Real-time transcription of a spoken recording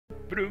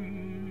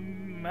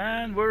Boom,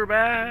 and we're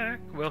back.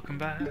 Welcome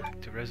back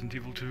to Resident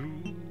Evil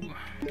 2.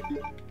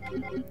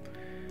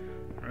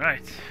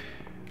 Right.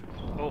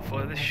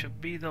 Hopefully this should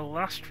be the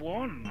last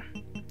one.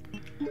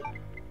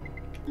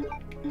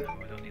 No,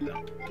 I don't need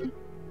that.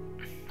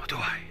 Or do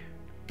I?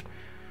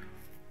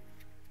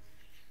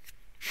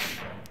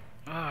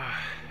 Ah,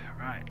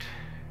 right.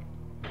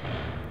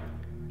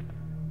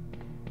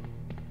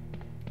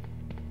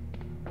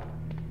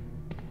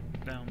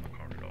 Down the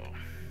corridor.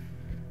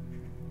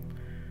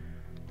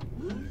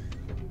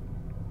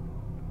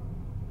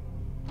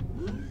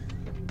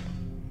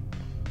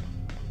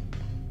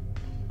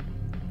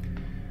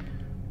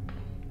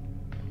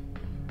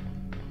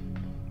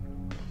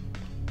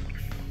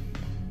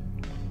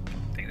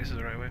 I think this is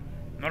the right way.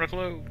 Not a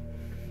clue.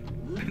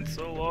 Been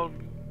so long.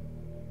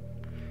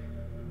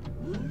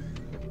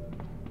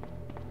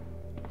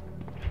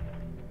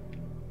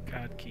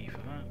 Card key for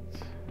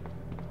that.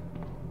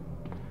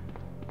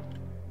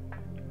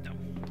 No,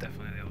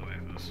 definitely the other way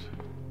first.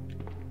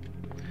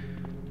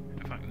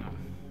 In fact, no.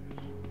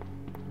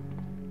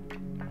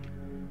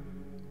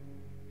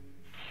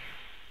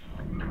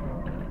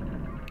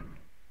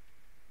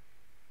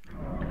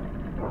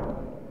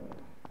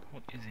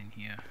 What is in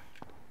here?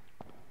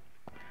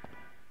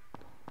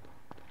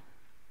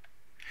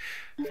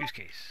 Fuse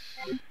case.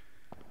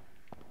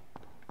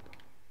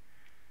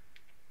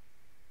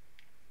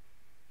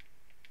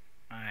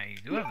 I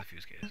do have the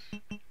fuse case.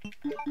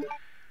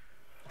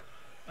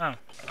 Oh.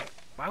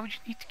 Why would you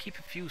need to keep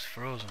a fuse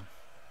frozen?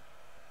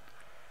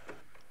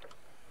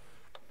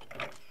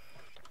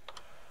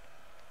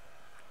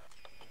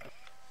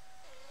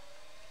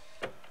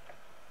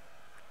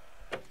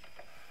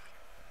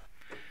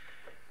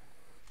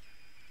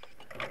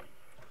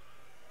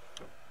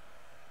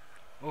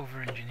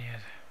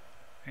 Over-engineered.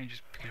 And you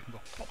just pick it up and go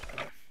pop.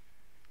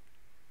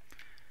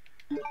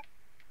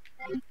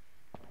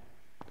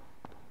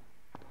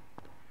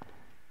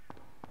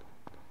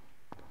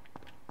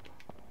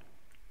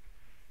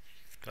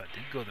 So I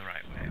did go the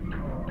right way.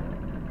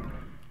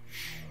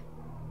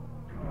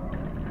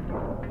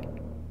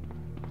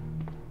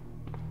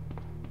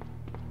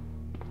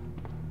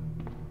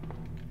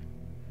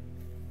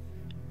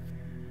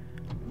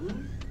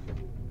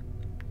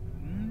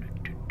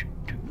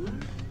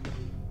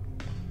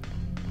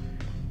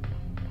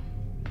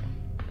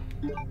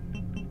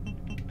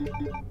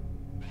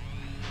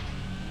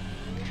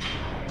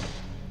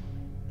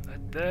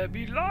 Let there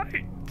be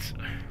light!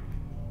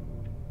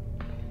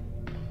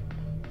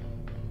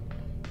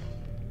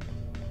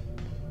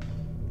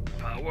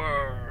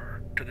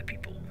 Power to the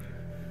people.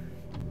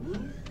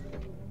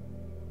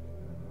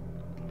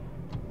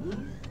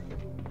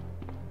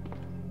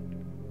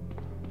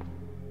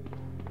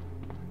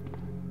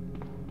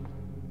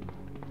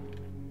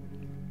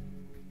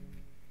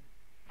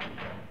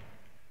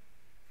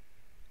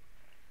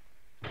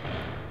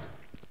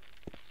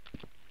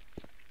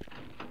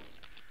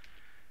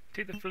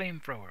 Take the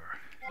flamethrower.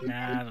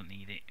 Nah, I don't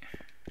need it.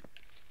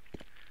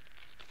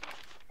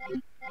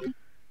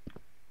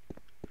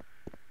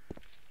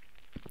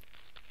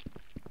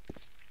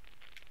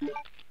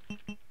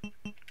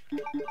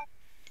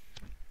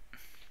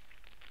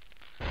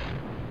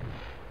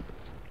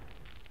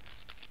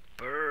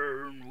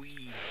 Burn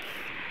weed.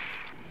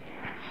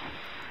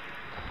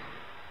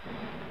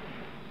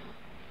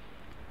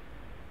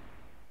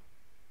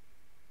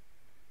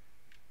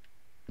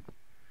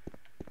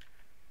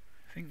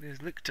 I think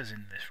there's lictors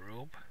in this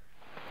robe.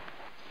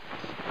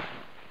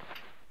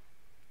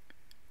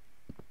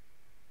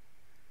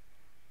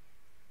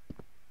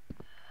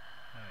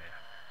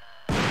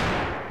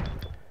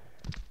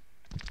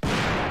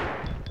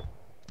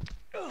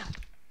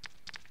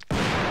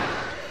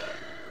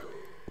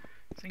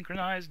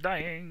 Synchronized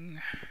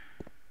dying.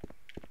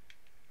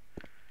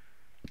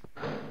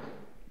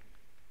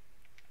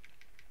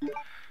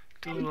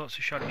 Do lots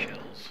of shotty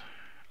shells.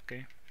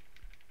 Okay.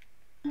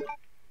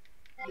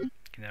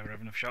 Can never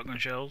have enough shotgun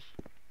shells.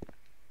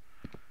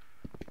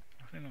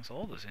 I think that's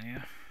all that's in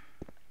here.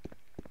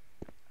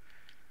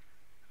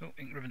 Oh,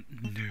 ink ribbon.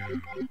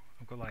 No.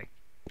 I've got like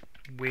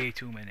way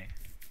too many.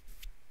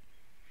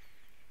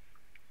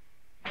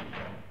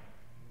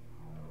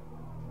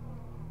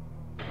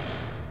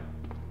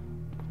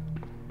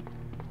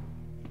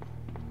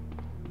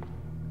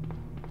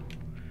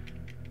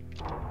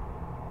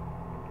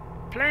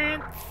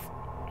 Plants!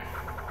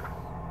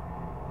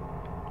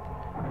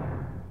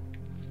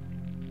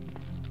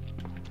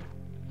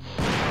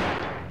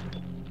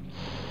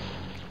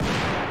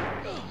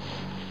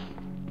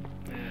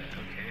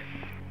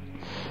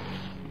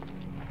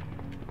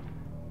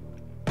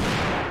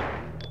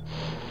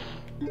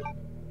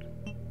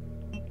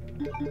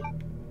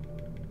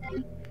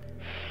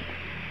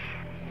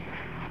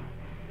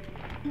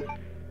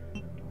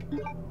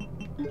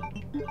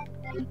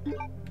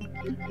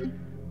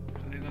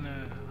 Are they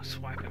gonna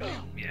swipe at me?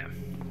 Yeah.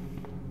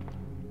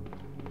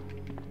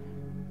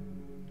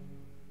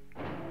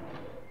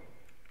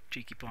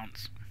 Cheeky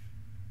plants.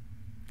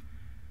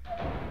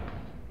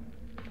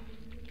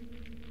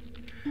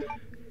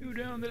 You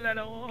down the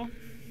ladder.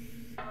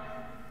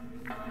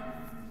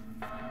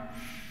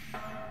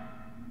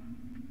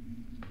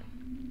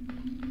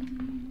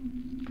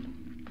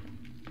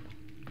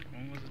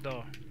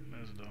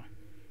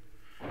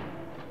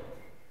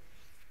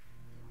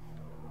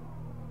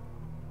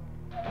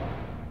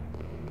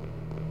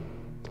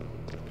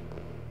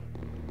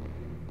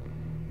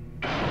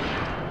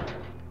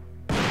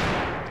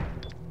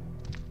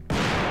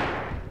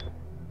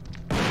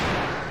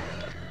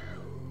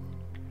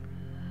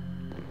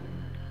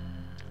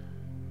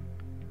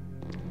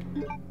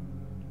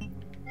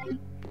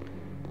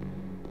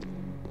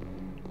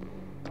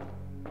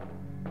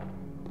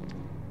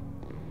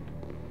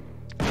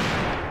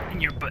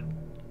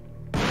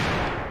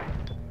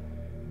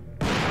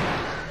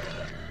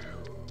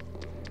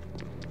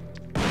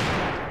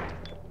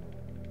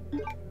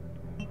 Yeah.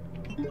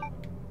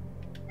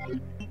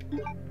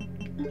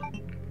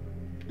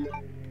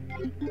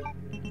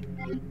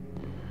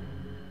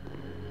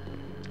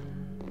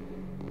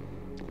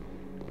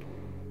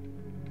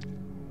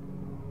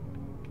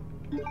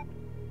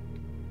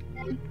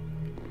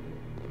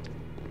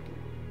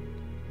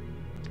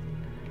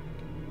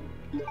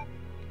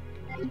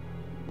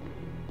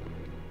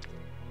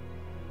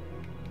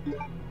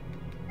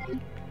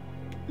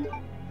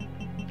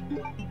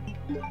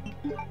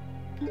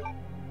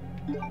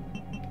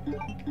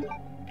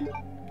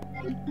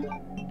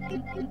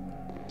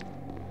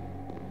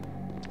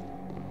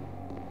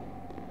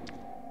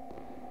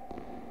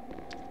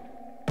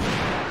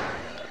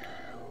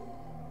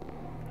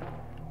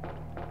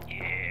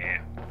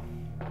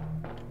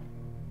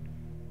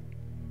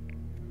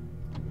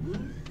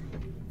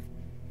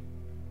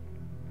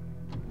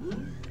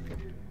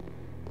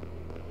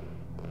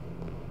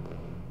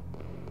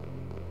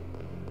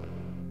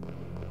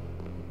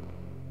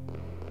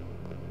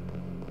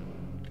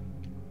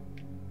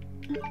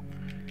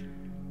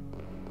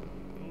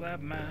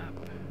 Lab map.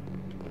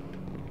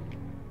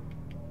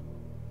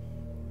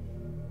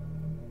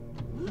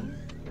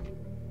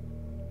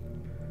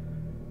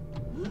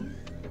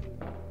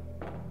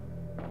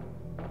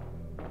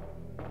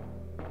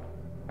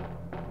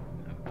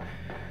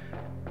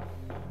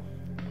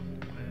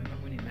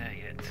 Not winning there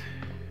yet.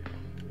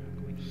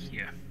 Going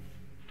here.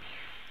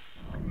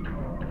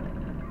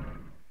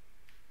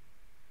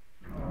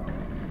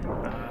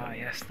 Ah,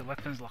 yes, the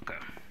weapons locker.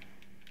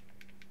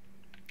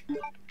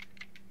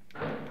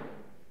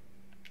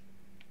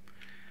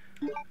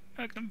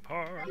 Magnum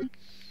parts.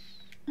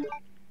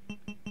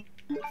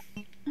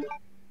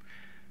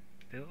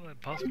 They look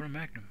like parts for a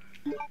Magnum.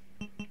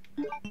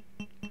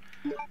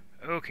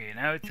 Okay,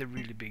 now it's a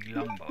really big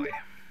long boy.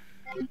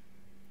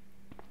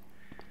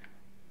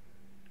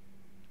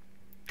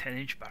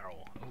 10-inch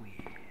barrel. Oh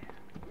yeah.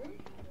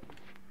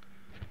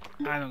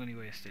 I'm not gonna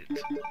waste it.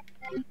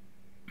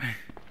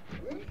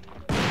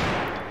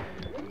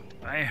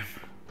 Bam.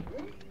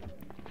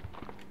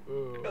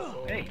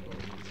 Hey.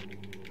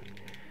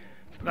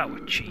 That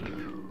was cheap.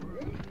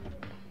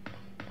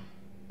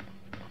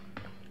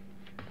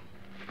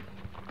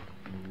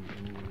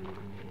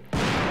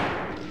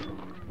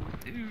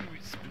 Dude,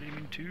 split him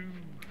in two.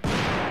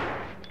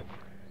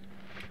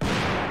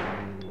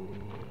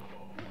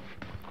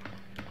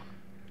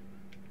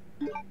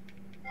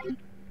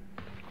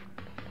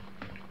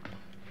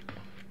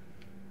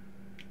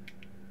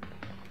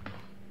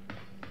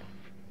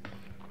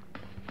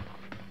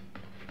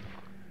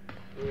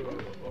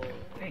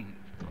 Thing.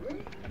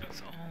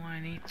 That's all I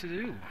need to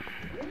do.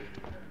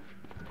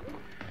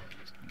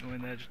 Just go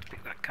in there just to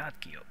pick that card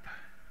key up.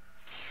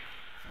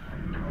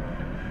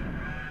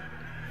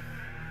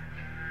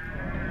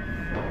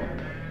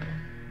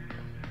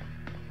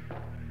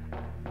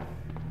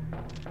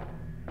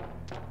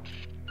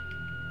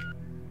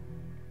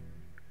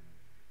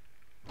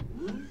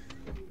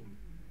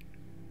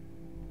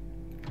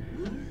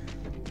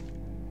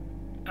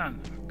 And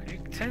can you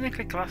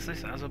technically class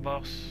this as a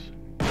boss?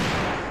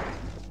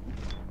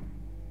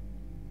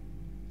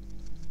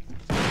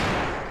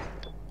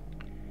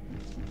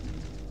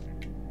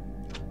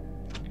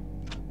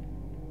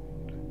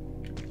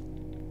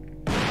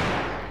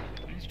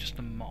 It's just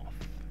a moth.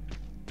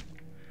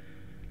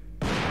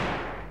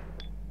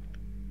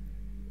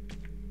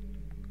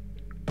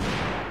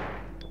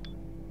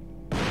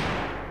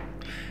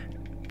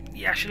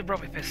 Yeah, I should have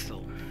brought my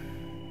pistol.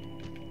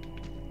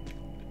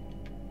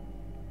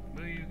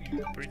 Will you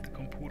operate the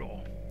computer?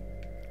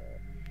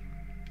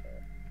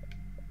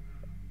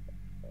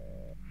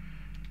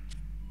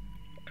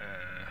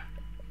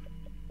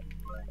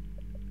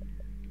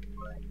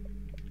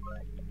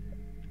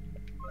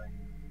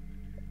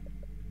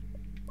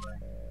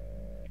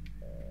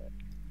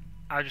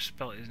 I just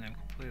spelled his name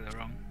completely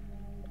wrong.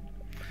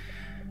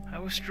 I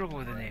always struggle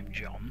with the name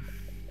John.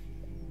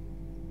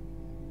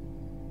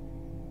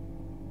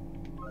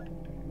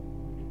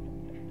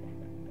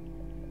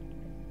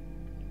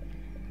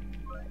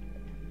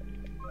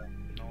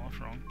 No, that's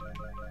wrong.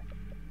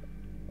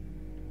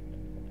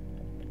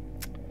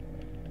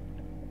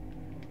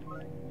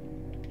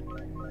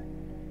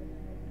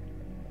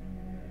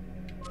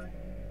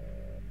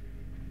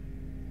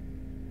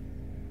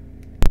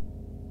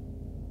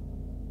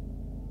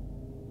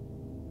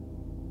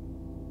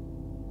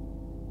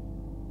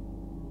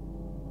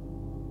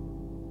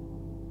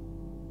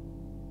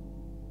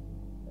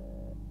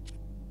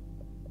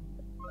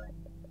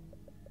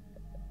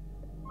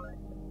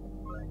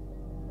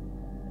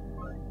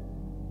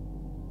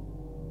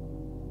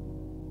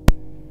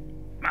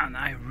 Man,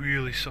 I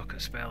really suck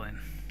at spelling.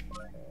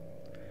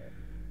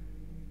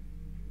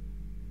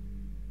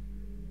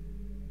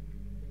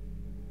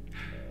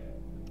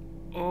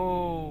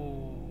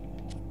 Oh.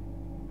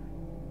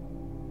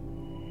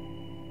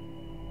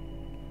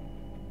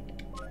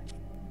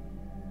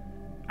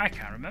 I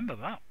can't remember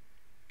that.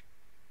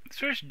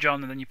 Search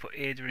John and then you put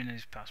Ada in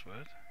his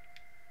password.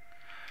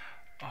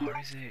 Or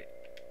is it...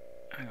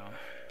 Hang on.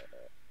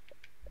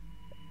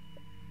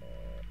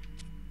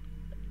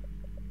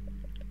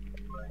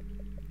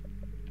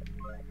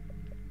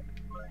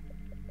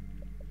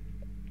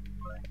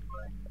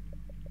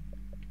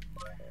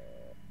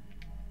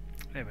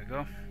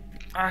 go.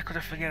 I could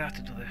have forget how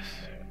to do this.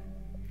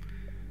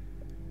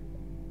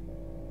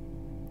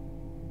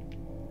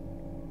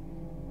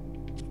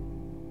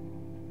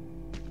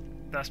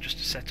 That's just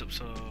a setup,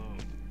 so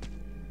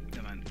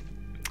never mind.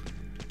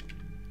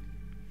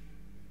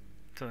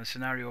 So in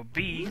scenario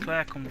B,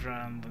 Claire comes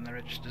round and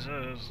registers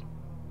hers,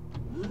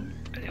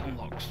 and it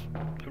unlocks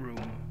a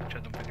room, which I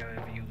don't think I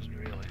ever used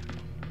really.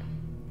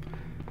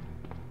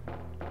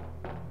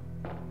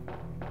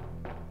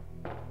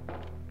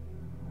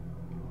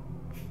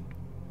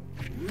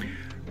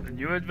 The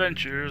new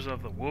adventures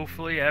of the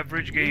woefully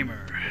average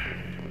gamer.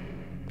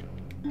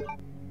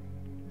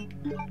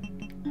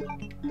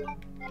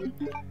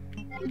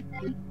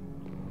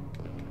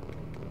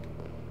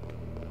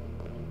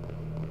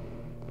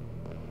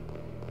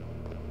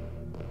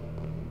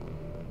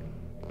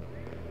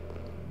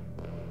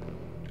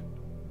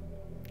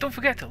 Don't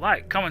forget to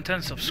like, comment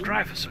and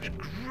subscribe for such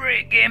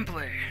great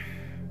gameplay.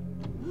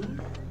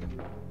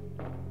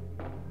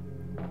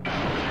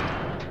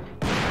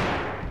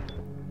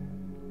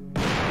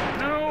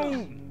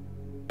 No!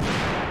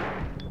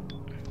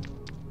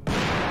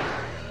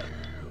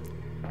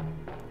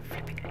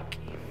 Flipping heck.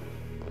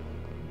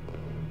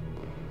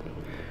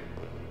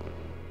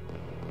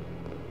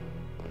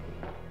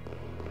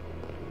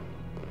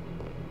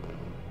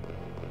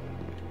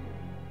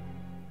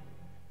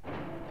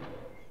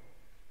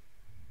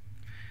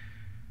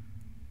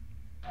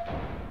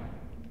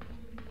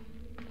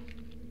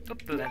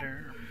 Up the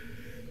ladder.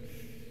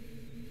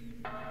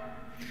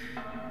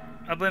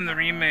 I blame the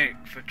remake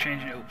for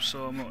changing it up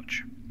so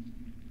much.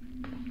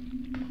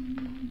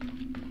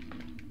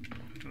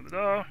 Through the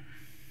door.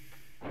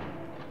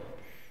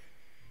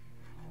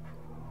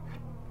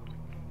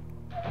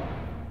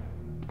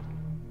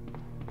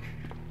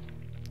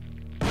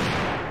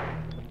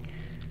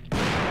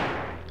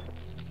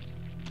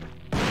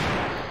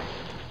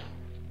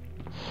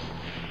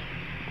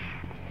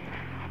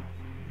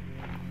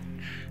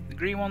 The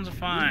green ones are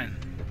fine.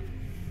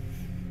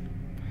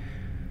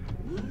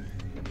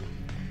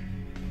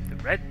 The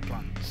red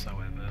plants,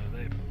 however,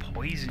 they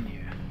poison you.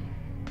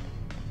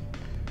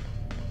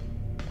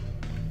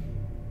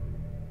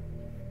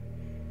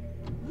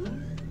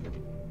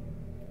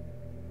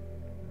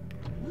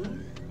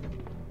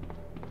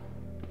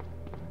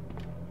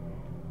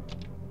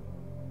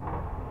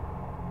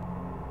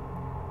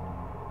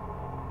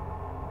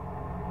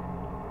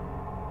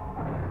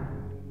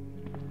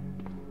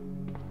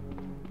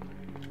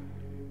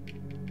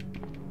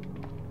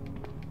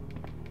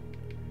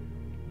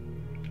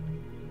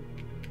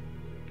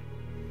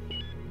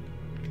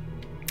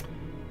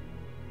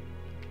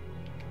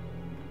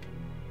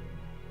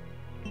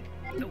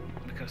 Nope,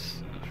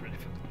 because that's really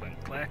difficult when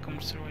Claire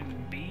comes through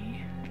in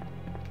B.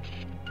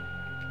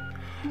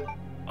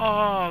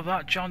 Oh,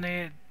 that John,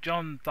 oh,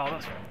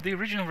 that's the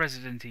original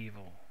Resident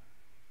Evil.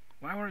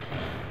 Why were it?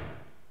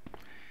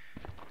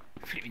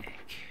 Flip me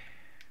neck.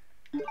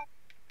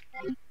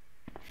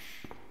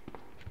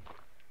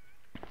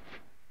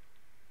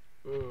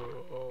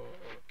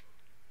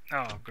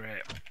 Oh,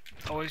 great.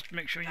 Always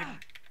make sure your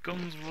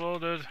gun's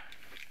loaded.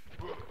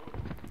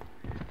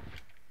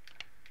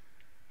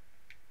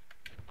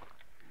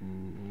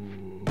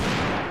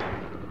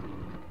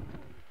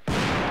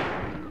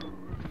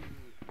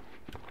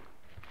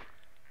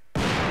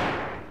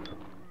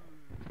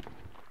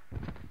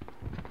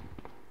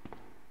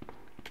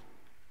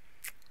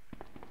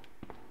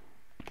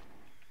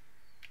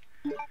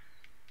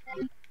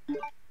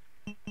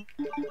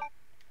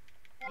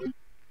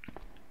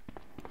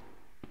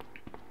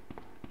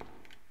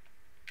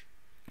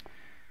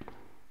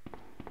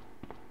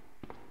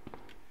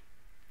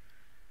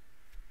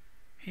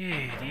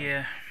 Hey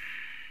dear.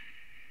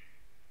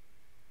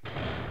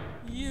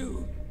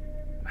 You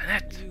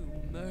Annette! You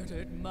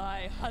murdered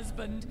my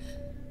husband.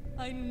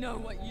 I know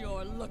what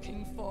you're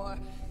looking for.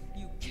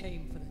 You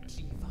came for the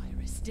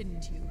G-virus,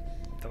 didn't you?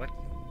 The what?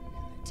 You'll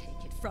never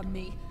take it from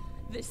me.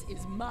 This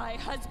is my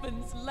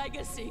husband's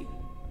legacy.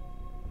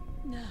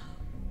 Now,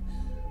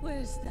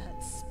 where's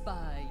that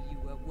spy you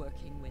were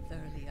working with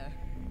earlier?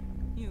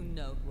 You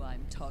know who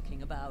I'm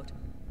talking about.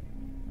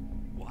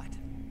 What?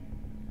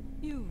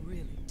 You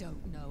really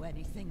don't know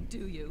anything,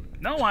 do you?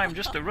 No, I'm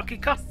just a rookie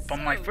cop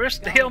on my So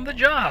first day on the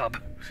job.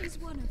 She's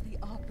one of the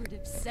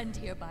operatives sent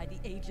here by the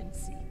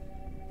agency.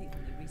 The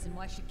only reason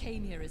why she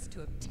came here is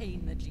to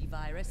obtain the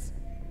G-virus.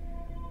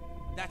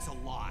 That's a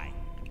lie.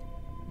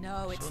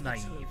 No, it's So the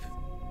naive. truth.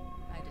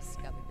 I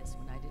discovered this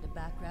when I did a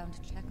background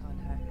check on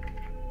her.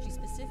 She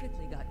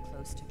specifically got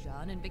close to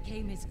John and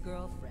became his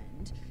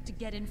girlfriend to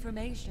get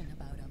information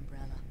about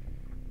Umbrella.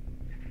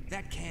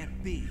 That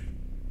can't be.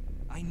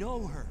 I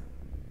know her.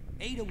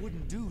 Ada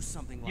wouldn't do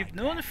something like You've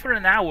that. known her for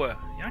an hour.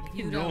 You If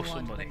actually you know don't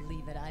somebody. want to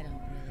believe it, I don't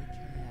really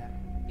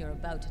care. You're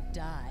about to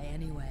die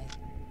anyway.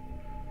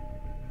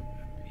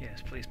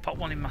 Yes, please pop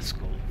one in my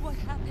skull. What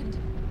happened?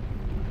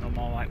 No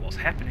more like what's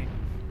happening.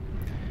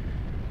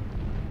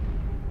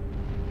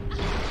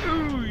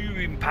 Ooh, you've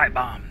been pipe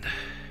bombed.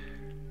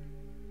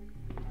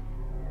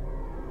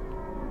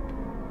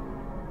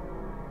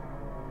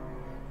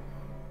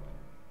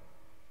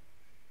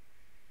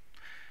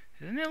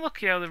 Isn't it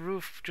lucky how the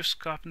roof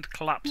just happened to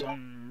collapse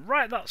on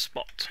right that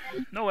spot?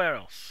 Nowhere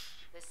else.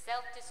 The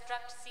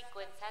self-destruct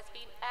sequence has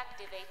been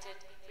activated.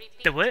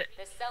 Repeat. Do it.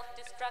 The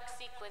self-destruct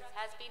sequence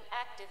has been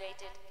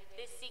activated.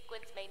 This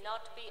sequence may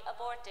not be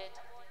aborted.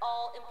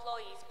 All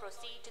employees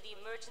proceed to the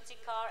emergency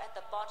car at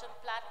the bottom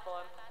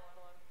platform.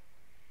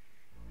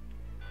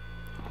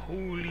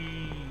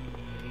 Holy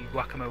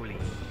guacamole.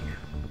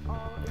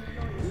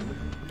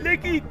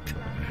 Leg it!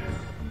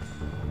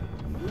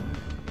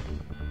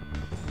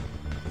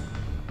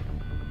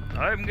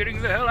 I'm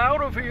getting the hell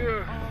out of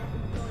here!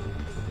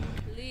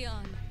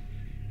 Leon,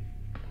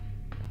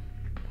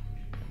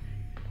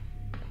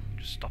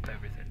 Just stop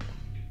everything.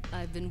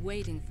 I've been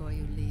waiting for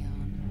you,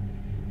 Leon.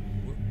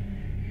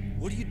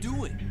 What are you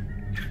doing?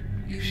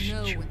 You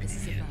know what this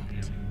is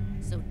about.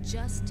 So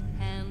just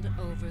hand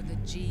over the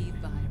G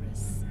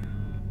virus.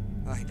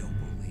 I don't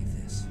believe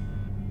this.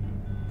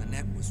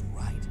 Annette was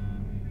right.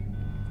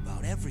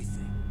 About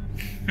everything.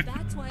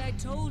 That's why I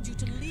told you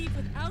to leave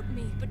without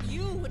me, but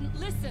you wouldn't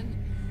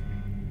listen.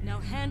 Now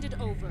hand it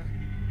over.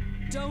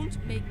 Don't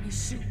make me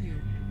shoot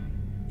you.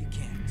 You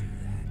can't do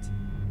that.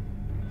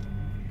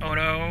 Oh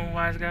no,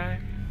 wise guy.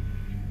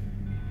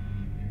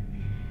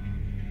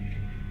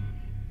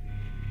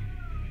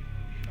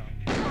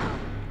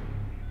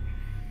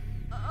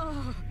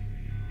 Oh,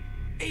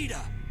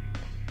 Ada!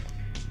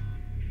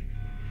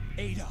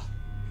 Ada,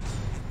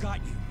 I've got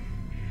you.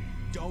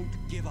 Don't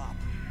give up.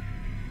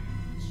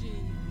 G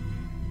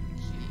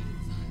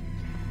virus.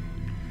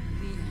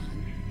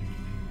 Leon,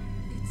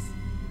 it's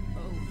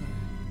over.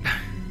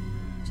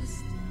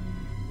 Just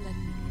let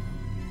me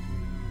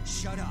go.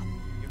 Shut up.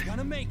 You're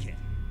gonna make it.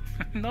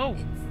 No!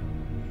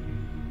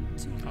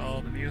 It's too Oh,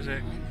 late, the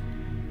music. Leon.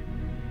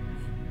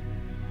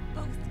 We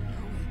both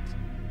know it.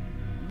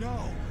 No.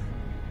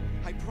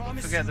 I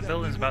promise Forget you the that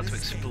building's we about will to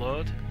escape.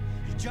 explode.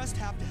 You just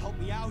have to help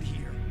me out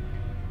here.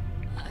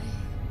 I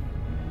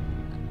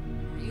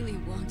really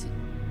wanted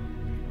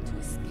to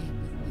escape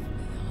with you,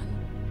 Leon.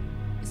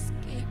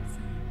 Escape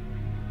from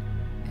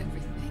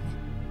everything.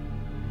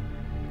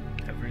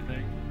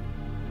 Everything.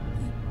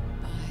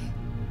 Goodbye.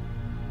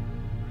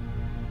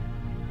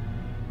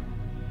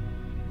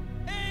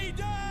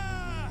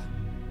 Ada!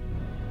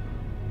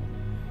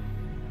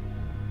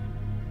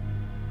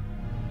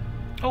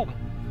 Oh!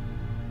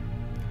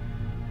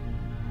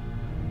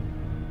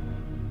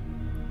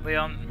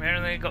 Leon, we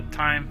only got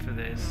time for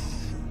this.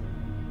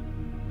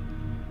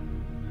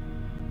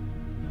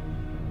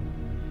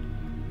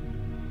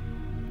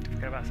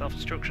 Forget about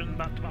self-destruction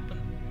about to happen.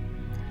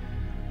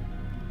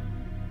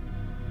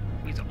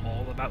 He's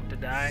all about to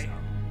die. So,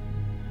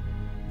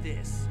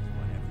 this is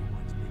what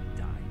everyone's been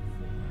dying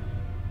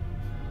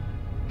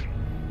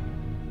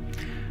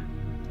for.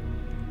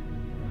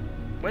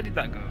 Where did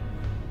that go?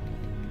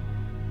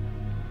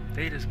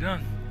 Ada's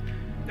gun.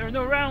 There are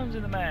no rounds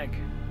in the mag.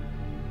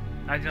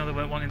 I didn't know there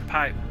weren't one in the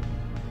pipe.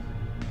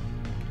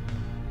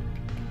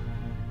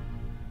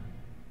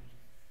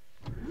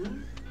 Could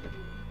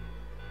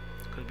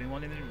have been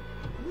one in the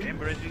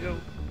chamber ready to go.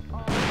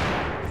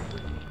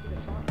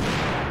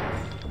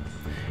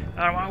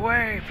 Out of my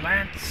way,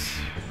 plants!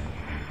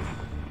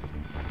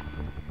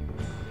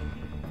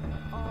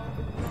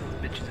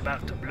 The bitch is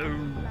about to blow.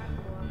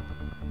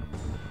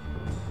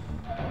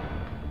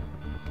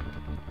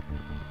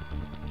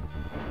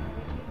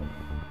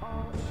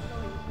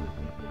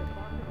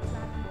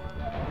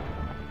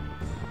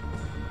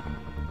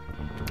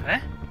 Eh?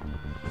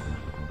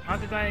 How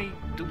did I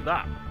do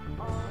that?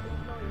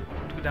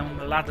 Go down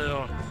the ladder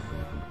or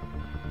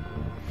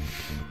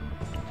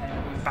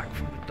going back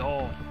from the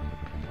door.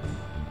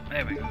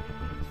 There we go.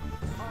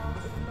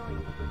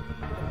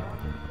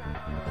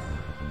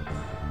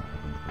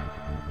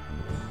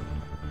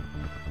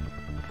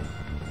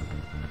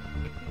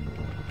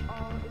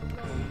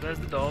 There's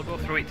the door, go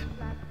through it.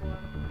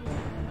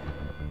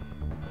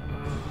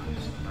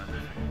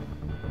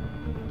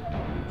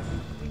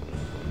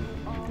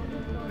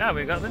 Now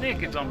we've got the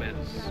naked zombies.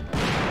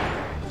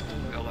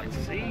 We all like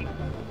to see.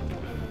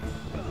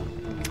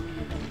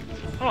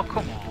 Oh,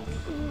 come on.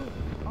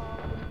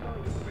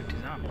 Ripped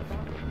his arm off.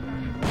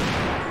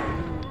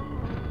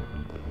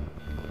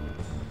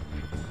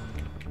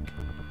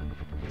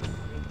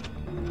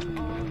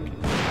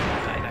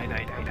 Die, die,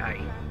 die, die,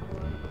 die.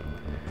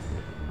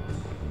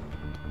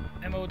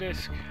 Ammo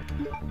disc.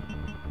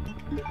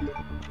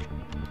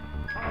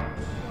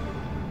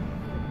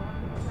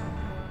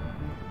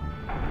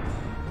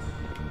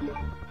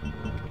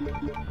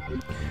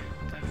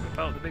 Time to whip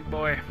out the big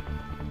boy.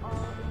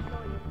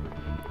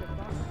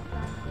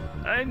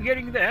 I'm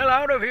getting the hell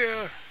out of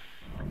here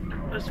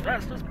as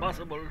fast as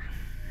possible.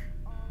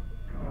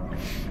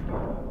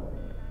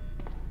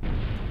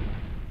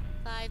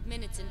 5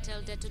 minutes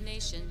until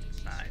detonation.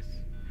 Nice.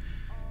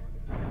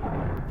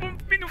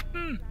 5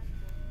 Minuten.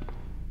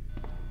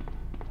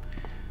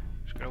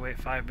 Just gotta wait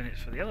 5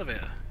 minutes for the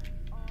elevator.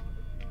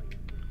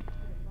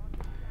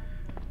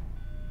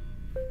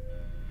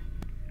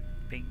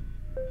 Bing,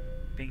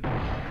 bing,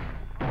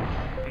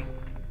 bing.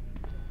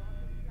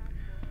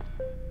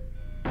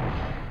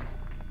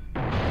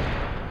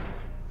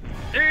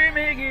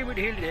 away with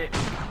it.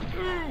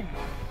 Boom!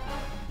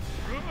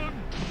 Run!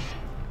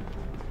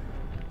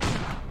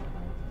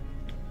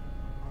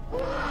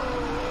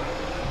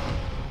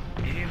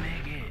 You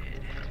make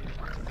it.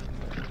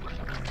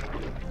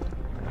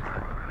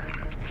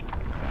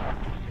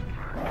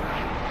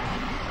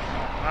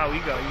 Wow, we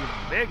got even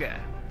bigger.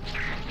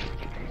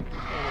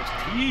 Oh, those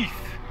teeth.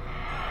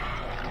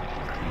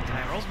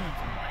 Ty Rosman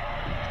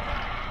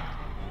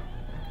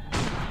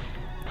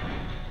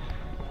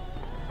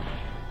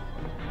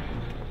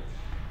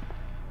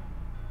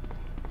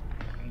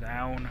from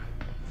down.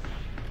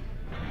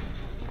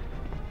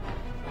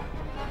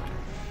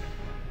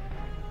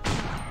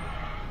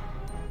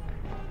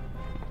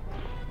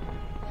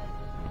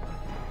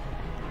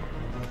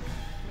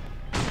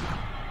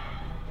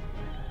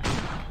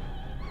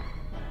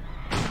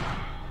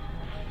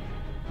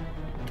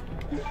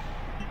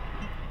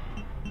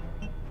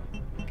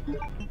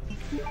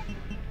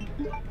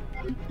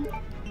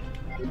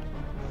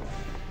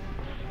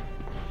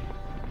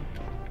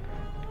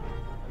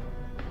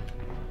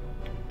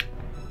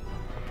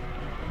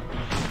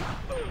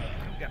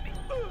 Got me.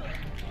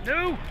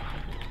 No!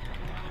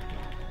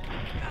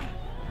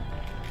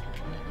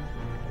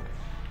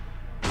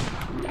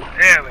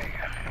 There we go.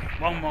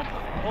 One more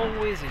bullet.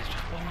 Always is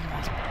just one more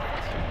bullet.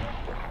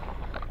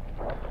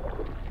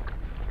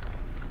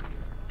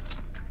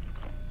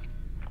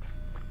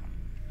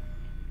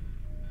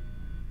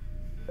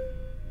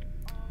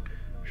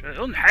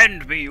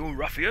 Unhand me, you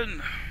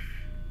ruffian!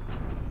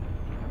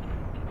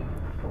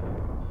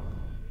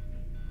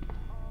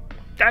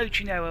 Don't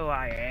you know who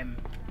I am?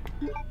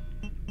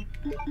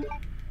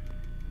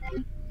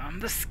 I'm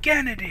the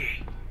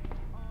Scannady!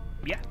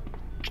 Yeah.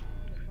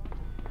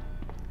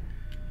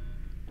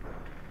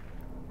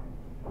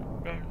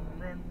 Run,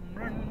 run,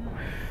 run.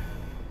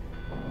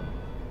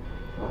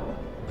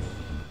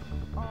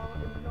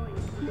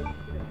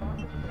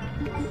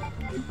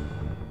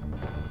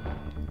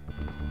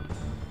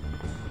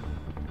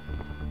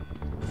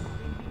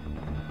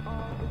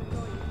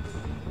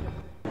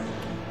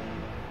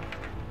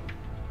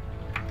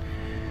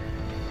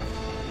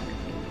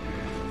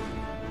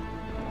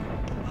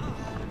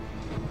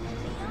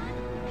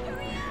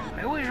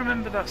 I always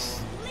remember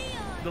that's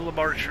the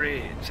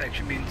laboratory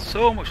section being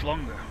so much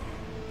longer.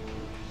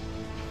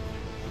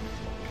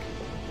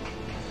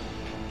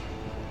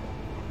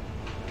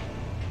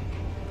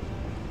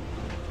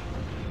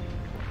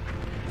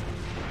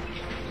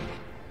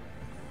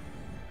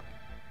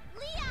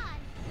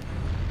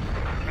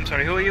 I'm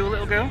sorry, who are you,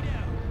 little girl?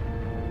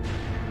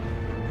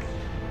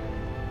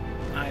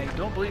 I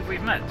don't believe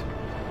we've met.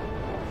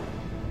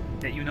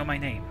 Yet you know my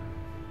name.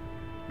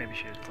 Maybe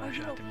she should flash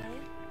out to me.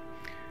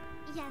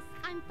 Yes,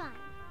 I'm fine.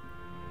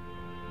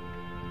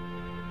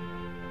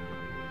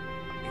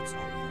 It's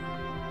over.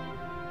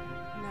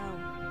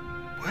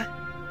 No, What?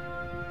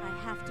 I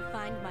have to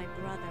find my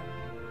brother.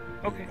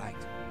 Okay. You're right.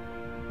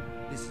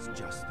 This is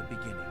just the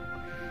beginning.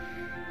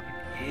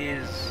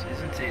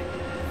 Isn't it?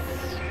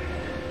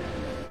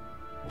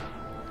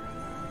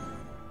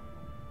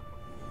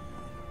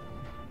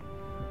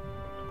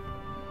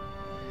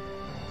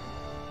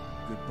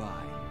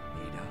 Goodbye,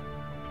 Ada.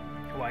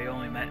 Who I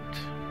only met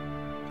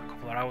a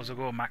couple of hours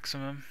ago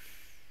maximum.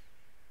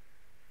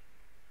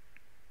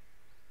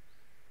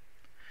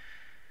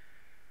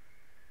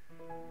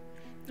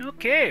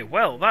 Okay,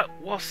 well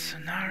that was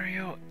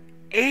scenario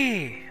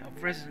A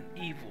of Resident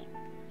Evil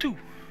 2.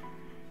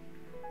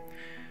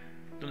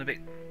 Done a bit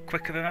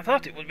quicker than I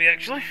thought it would be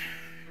actually.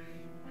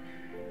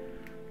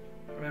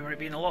 I remember it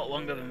being a lot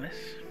longer than this.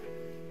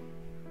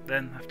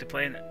 Then after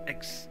playing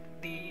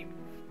the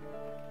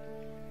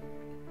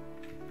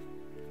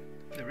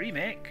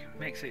remake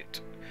makes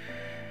it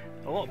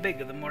a lot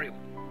bigger than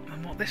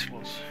what this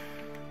was.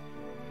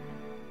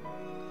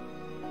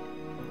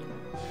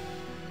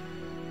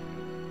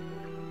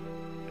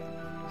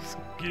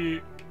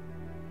 Skip.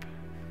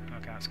 I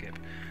can't skip.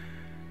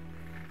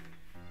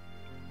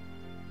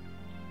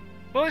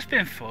 Well, it's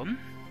been fun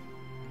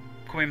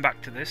coming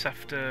back to this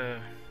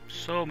after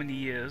so many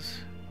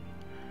years.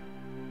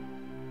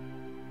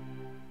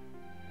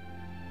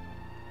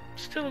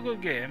 Still a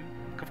good game.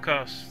 Of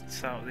course,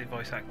 the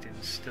voice acting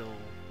is still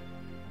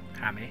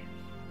hammy.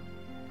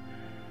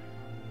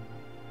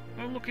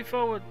 Well, looking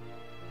forward.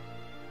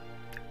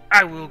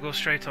 I will go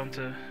straight on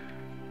to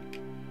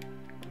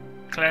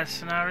Claire's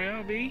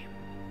scenario B.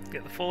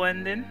 Get the full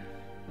ending.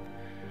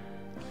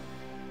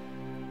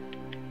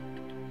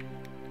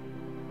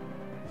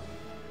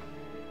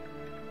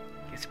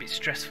 It's a bit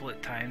stressful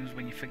at times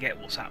when you forget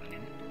what's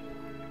happening.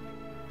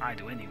 I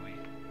do anyway.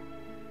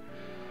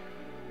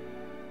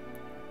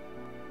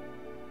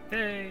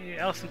 Hey,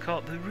 Alison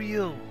caught the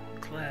real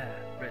Claire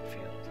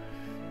Redfield.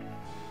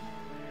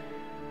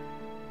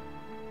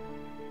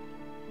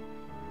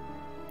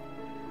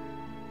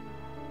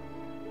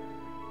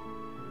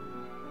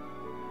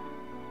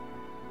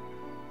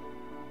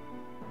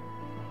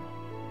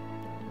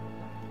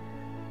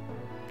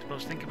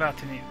 Suppose thinking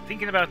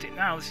about it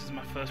now, this is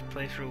my first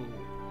playthrough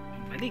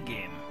of any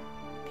game.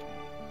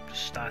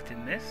 Just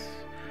starting this.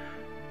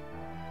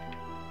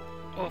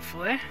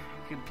 hopefully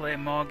we can play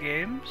more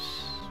games.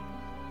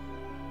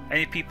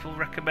 Any people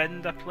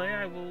recommend I play,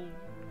 I will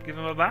give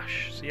them a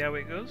bash, see how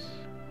it goes.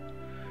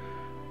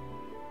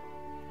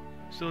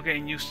 Still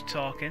getting used to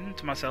talking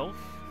to myself.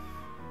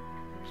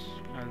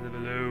 I live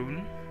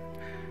alone.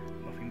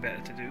 Nothing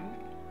better to do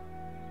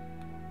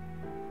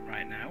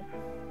right now.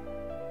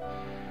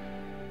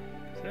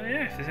 So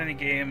yeah, if there's any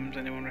games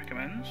anyone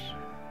recommends,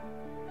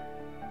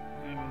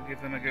 I will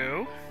give them a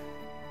go.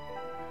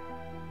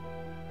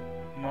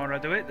 The more I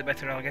do it, the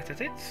better I'll get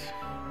at it.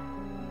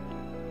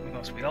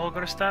 Because we all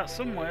got to start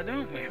somewhere,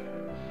 don't we?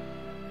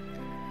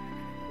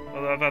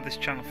 Although I've had this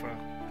channel for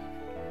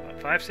what,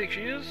 5-6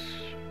 years.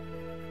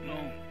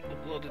 No,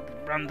 uploaded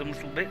random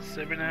little bits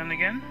every now and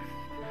again.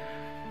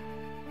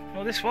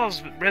 Well, this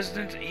was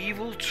Resident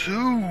Evil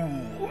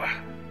 2.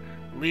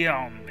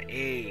 Leon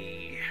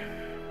A.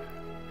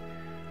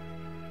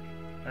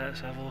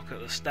 Let's have a look at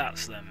the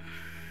stats then.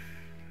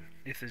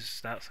 If there's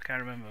stats, I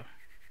can't remember.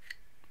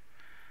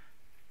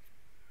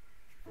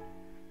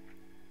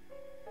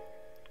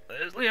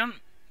 There's Leon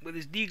with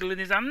his deagle in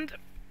his hand.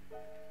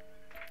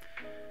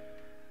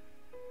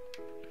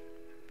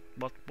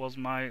 What was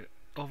my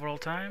overall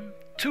time?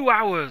 2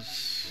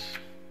 hours!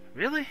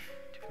 Really?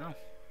 No.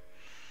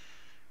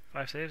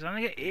 5 saves and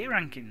I get A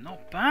ranking.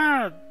 Not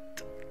bad!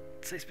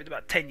 So it's been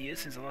about 10 years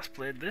since I last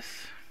played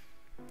this.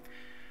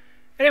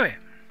 Anyway,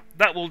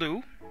 that will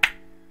do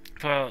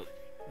for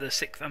the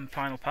 6th and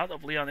final part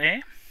of Leon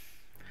A.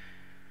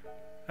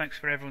 Thanks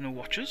for everyone who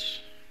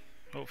watches.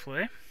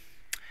 Hopefully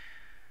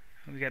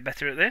we get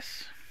better at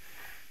this.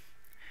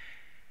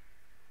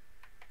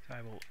 So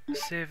I will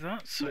save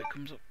that so it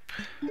comes up.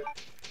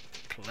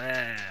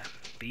 Claire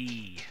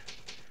B.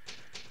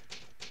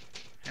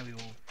 And we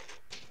will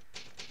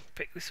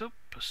pick this up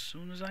as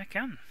soon as I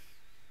can.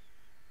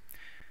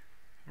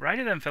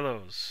 Righty then,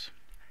 fellows.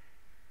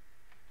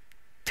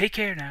 Take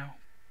care now.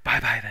 Bye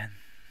bye then.